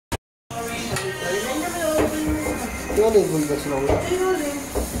Available ba sila wala?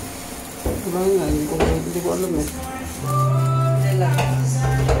 Wala nga, hindi ko alam eh.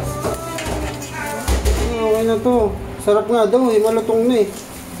 Okay na to. Sarap nga daw eh, malutong na eh.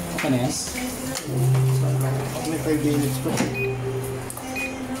 Okay na yan? May 5 minutes pa.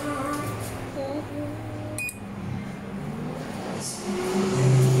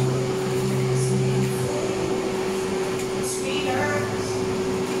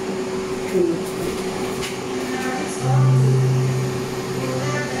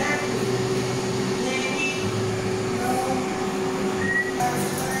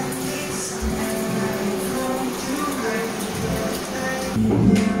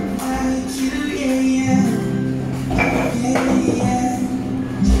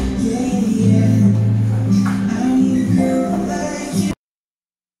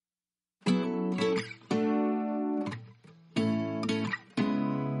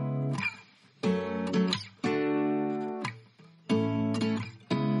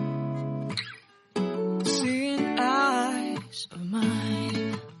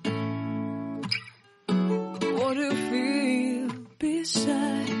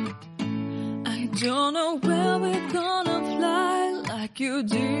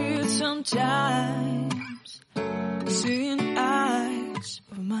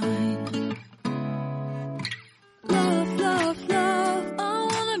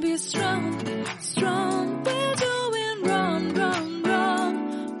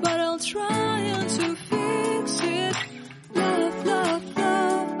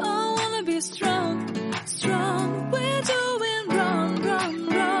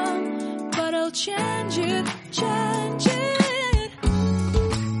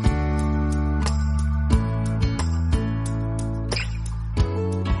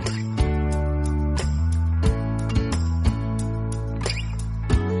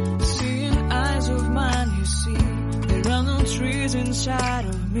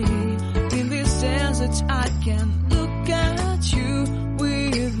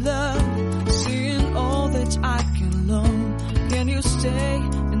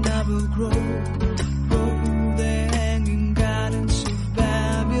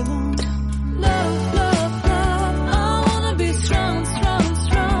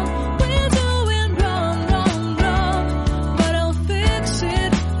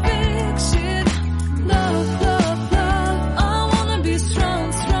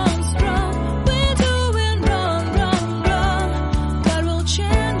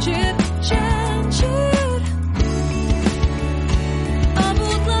 I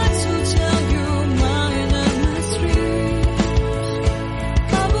would like to tell you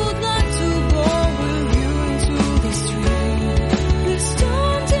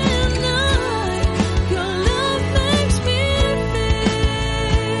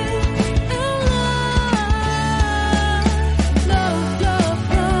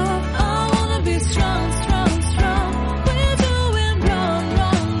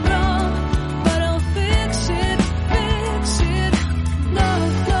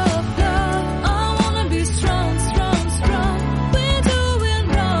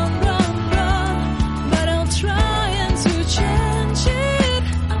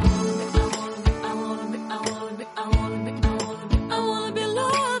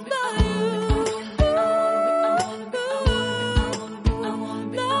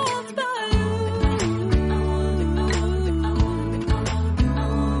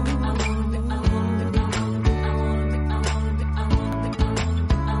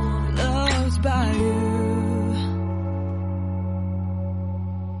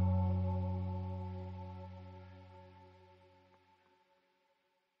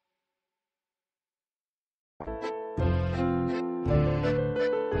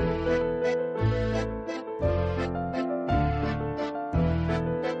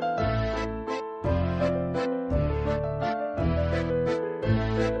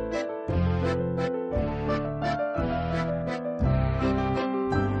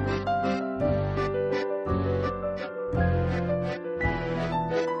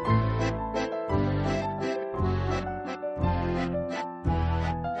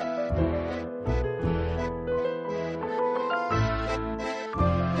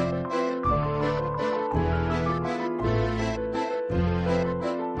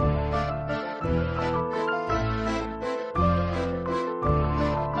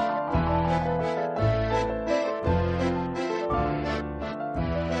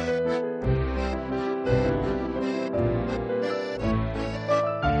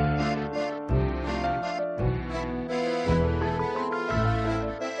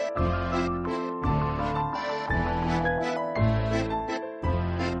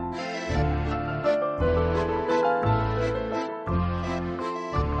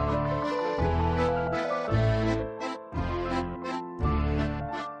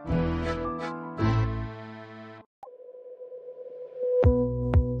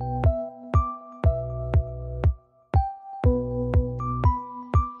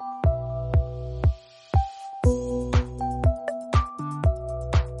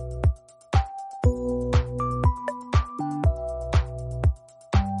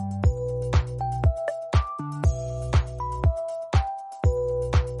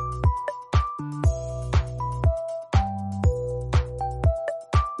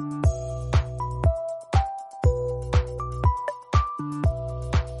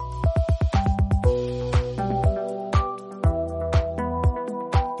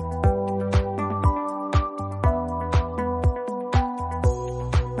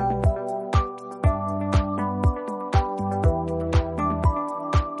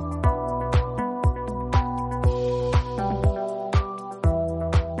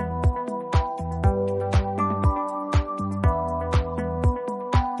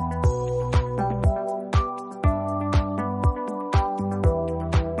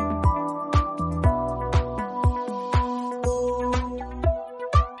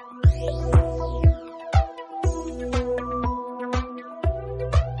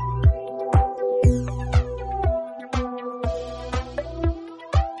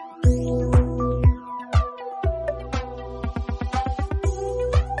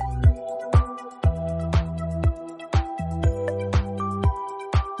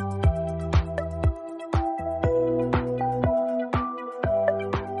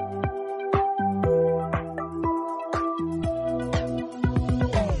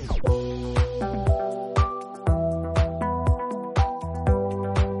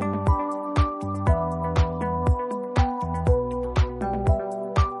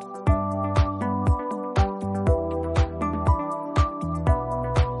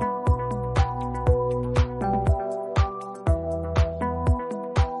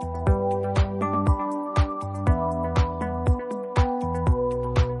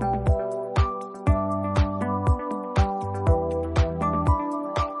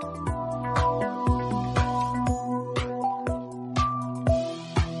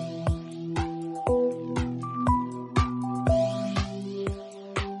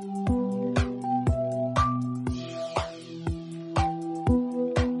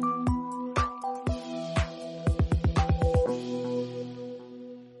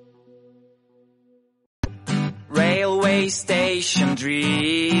station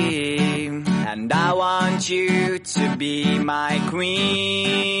dream, and I want you to be my queen.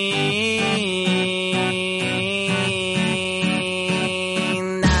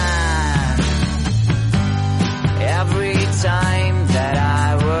 Every time that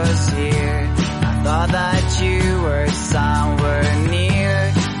I was here, I thought that you were somewhere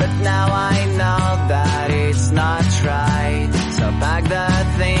near, but now I know that it's not right. So pack the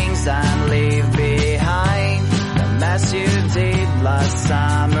things and leave behind the mess you did last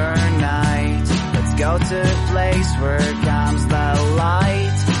summer night. Let's go to a place where comes the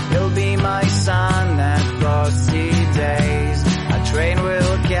light. You'll be my sun and frosty days. A train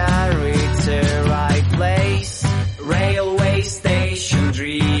will carry to right place. Railway station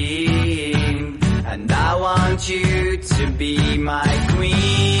dream, and I want you to be my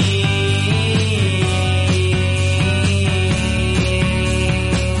queen.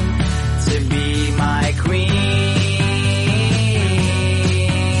 To be my queen.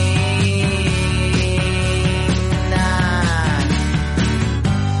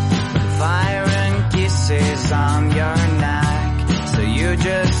 Fire and kisses on your neck, so you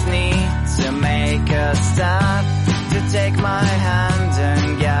just need to make a step. To take my hand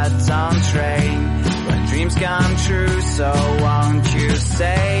and get on train. When dreams come true, so won't you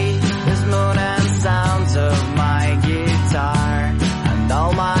stay? There's moon and sounds of my guitar, and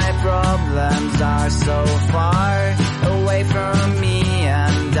all my problems are so far away from me,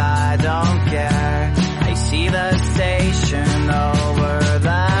 and I don't care. I see the station over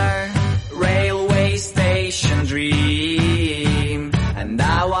there. Railway station dream, and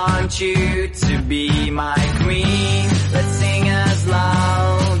I want you to be my queen. Let's sing as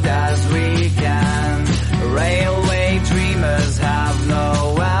loud as we can. Railway dreamers have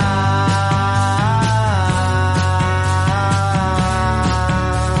no end.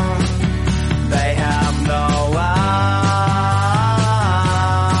 They have no end.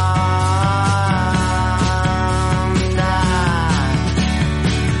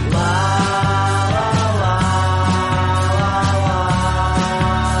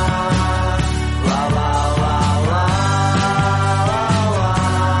 La la la la la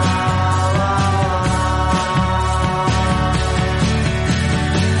la.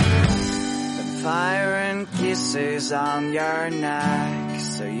 Fire and kisses on your neck,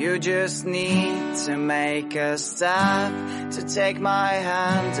 so you just need to make a step. To take my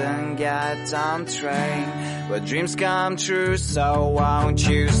hand and get on train, where dreams come true, so won't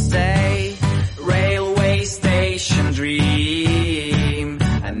you stay? Railway station dream,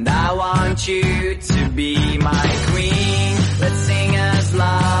 and I want you to be my queen. Let's sing as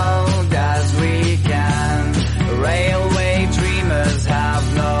loud as we can. Railway dreamers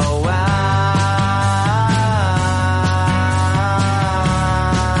have no end.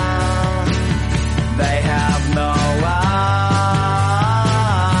 They have no